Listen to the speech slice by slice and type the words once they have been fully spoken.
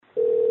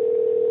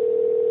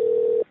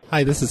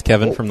Hi, this is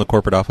Kevin from the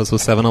corporate office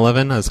with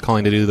 7-Eleven. I was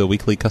calling to do the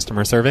weekly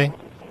customer survey.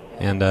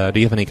 And do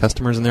you have any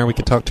customers in there we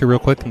could talk to real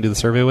quick and do the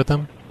survey with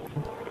them?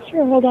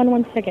 Sure, hold on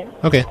one second.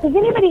 Okay. Is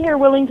anybody here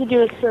willing to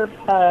do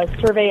a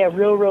survey, a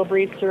real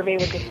brief survey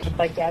with just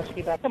like to ask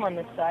you about? Come on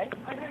this side.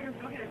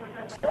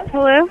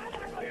 Hello?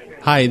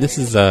 Hi, this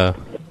is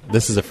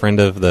a friend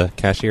of the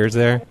cashier's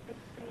there.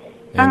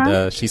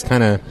 And she's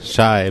kind of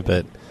shy,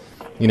 but,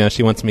 you know,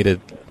 she wants me to...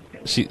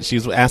 She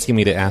was asking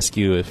me to ask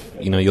you if,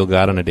 you know, you'll go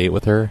out on a date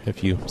with her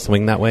if you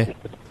swing that way.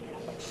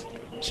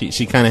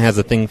 She kind of has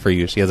a thing for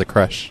you. She has a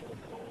crush.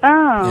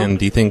 Oh. And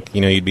do you think,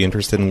 you know, you'd be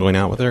interested in going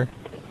out with her?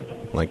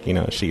 Like, you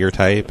know, is she your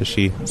type? Is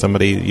she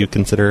somebody you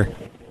consider?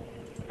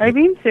 Are you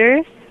being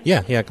serious?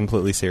 Yeah,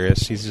 completely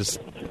serious. She's just,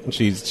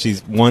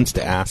 she's wants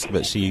to ask,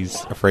 but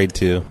she's afraid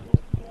to.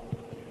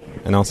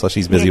 And also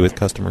she's busy with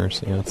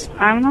customers. You know,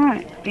 I'm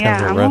not,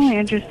 I'm only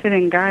interested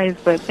in guys,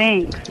 but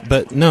thanks.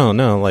 But no,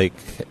 like,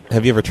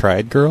 have you ever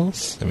tried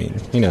girls? I mean,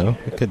 you know,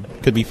 it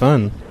could be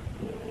fun.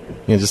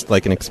 You know, just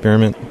like an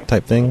experiment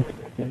type thing.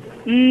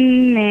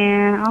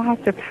 Nah, I'll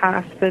have to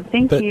pass, but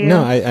thank you.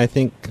 No, I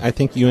think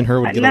you and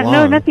her would get along.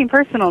 No, nothing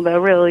personal though,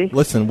 really.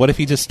 Listen, what if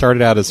you just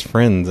started out as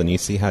friends and you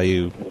see how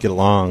you get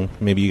along?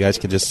 Maybe you guys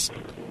could just,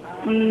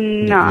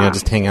 you know,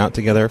 just hang out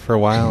together for a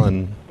while,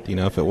 and you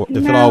know, if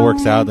it all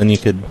works out, then you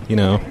could, you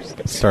know,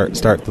 start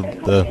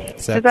the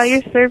sex. Is that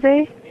your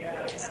survey?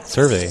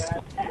 Survey.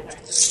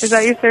 Is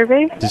that your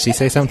survey? Did she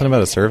say something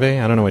about a survey?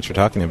 I don't know what you're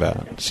talking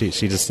about. She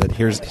just said,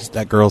 "Here's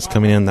that girl's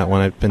coming in, that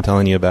one I've been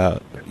telling you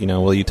about. You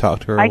know, will you talk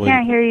to her?" I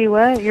can't hear you.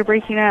 What? You're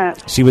breaking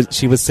up. She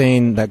was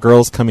saying that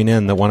girl's coming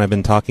in, the one I've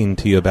been talking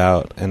to you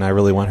about, and I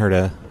really want her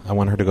to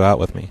go out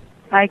with me.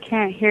 I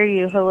can't hear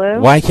you.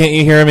 Hello? Why can't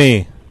you hear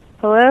me?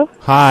 Hello?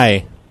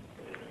 Hi.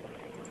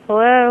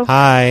 Hello?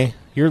 Hi.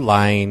 You're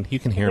lying. You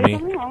can hear me. Is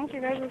something wrong with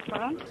your guys'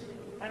 phone?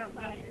 I don't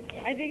know.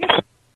 I think it's...